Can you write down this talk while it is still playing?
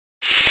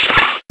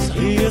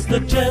He is the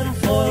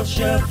tinfoil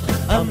chef,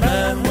 a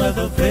man with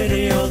a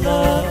video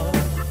love.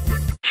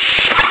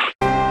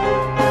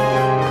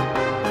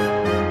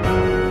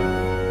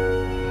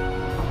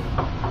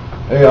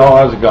 Hey y'all,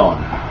 how's it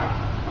going?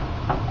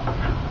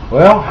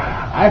 Well,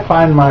 I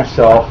find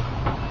myself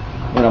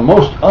in a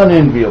most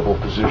unenviable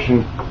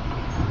position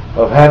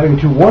of having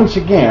to once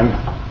again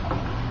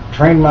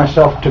train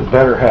myself to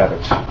better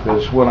habits.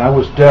 Because when I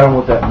was down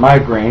with that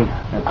migraine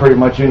and pretty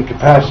much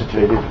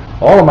incapacitated,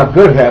 all of my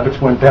good habits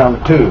went down the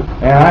tube.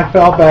 And I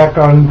fell back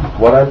on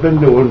what I've been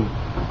doing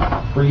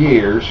for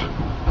years,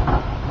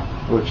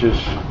 which is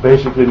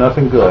basically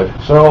nothing good.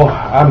 So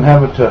I'm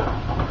having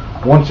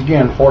to once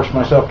again force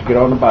myself to get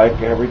on the bike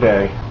every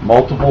day,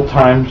 multiple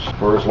times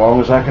for as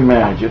long as I can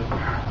manage it.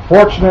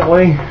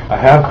 Fortunately, I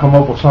have come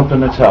up with something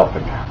that's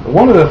helping.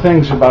 One of the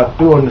things about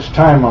doing this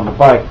time on the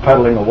bike,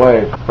 pedaling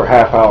away for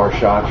half-hour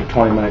shots or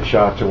 20-minute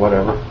shots or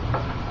whatever,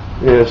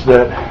 is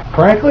that,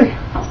 frankly,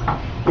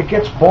 it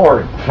gets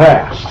boring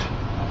fast.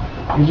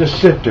 You just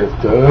sit there,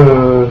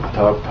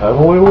 I'm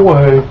pedaling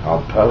away,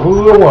 I'm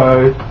pedaling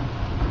away,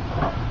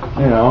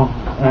 you know,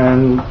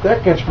 and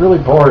that gets really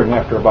boring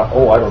after about,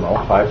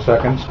 5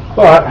 seconds.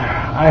 But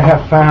I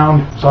have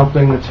found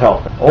something that's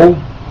helping.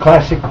 Old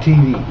classic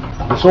TV.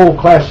 This old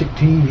classic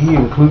TV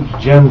includes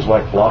gems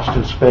like Lost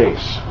in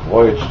Space,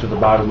 Voyage to the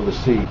Bottom of the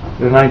Sea,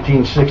 the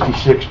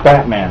 1966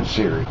 Batman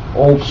series,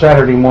 old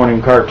Saturday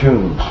morning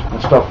cartoons,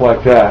 and stuff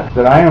like that,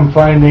 that I am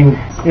finding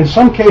in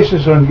some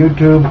cases on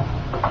YouTube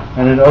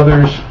and in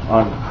others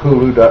on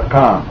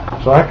Hulu.com.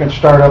 So I can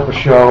start up a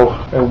show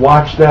and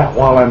watch that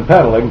while I'm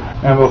pedaling,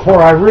 and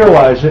before I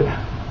realize it,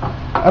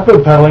 I've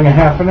been pedaling a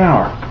half an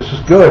hour. This is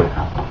good.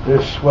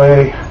 This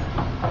way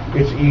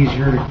it's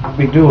easier to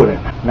be doing it.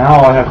 Now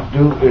all I have to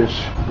do is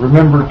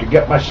remember to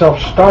get myself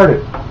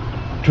started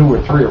 2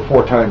 or 3 or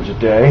 4 times a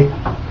day,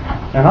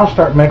 and I'll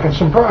start making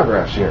some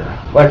progress here.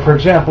 Like, for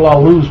example,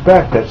 I'll lose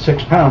back that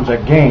 6 pounds I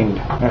gained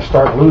and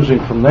start losing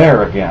from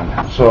there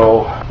again.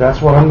 So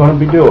that's what I'm going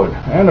to be doing.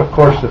 And of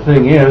course the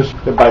thing is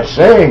that by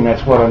saying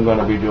that's what I'm going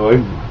to be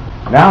doing,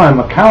 now I'm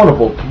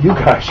accountable to you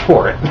guys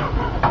for it.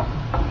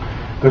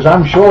 Because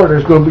I'm sure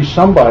there's going to be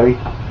somebody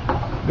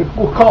that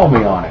will call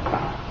me on it.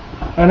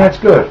 And that's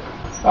good.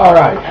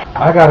 Alright,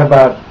 I got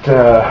about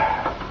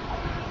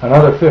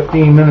another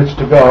 15 minutes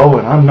to go,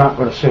 and I'm not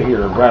going to sit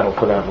here and rattle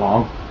for that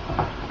long.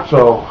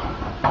 So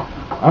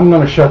I'm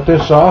going to shut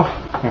this off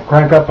and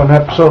crank up an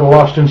episode of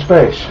Lost in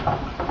Space.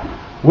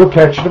 We'll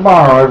catch you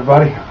tomorrow,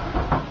 everybody.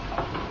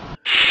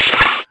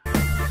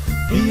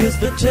 He is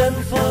the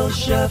tinfoil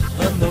chef,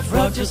 and the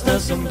frog just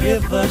doesn't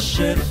give a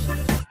shit.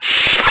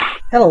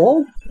 Hello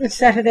all, it's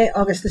Saturday,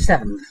 August the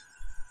 7th.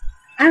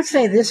 I'll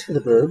say this for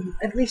the boob,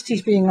 at least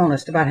he's being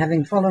honest about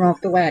having fallen off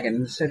the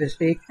wagon, so to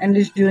speak, and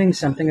is doing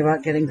something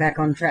about getting back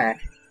on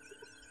track.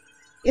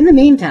 In the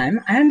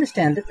meantime, I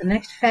understand that the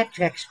next Phat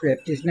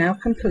script is now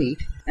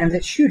complete, and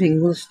that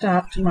shooting will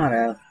start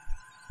tomorrow.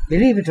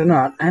 Believe it or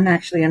not, I'm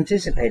actually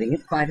anticipating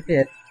it quite a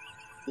bit.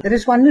 There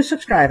is one new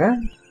subscriber.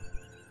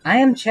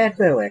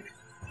 IAmChadBurwick.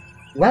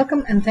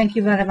 Welcome and thank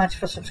you very much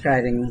for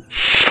subscribing.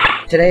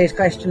 Today's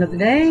question of the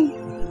day: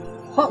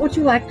 what would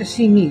you like to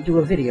see me do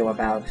a video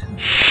about?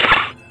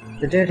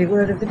 The dirty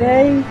word of the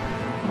day: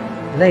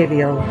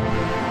 labial.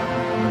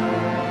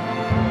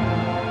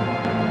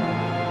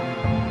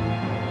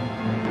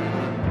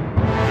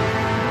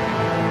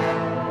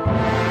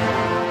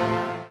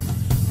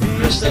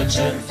 He is the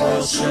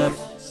tinfoil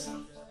chef.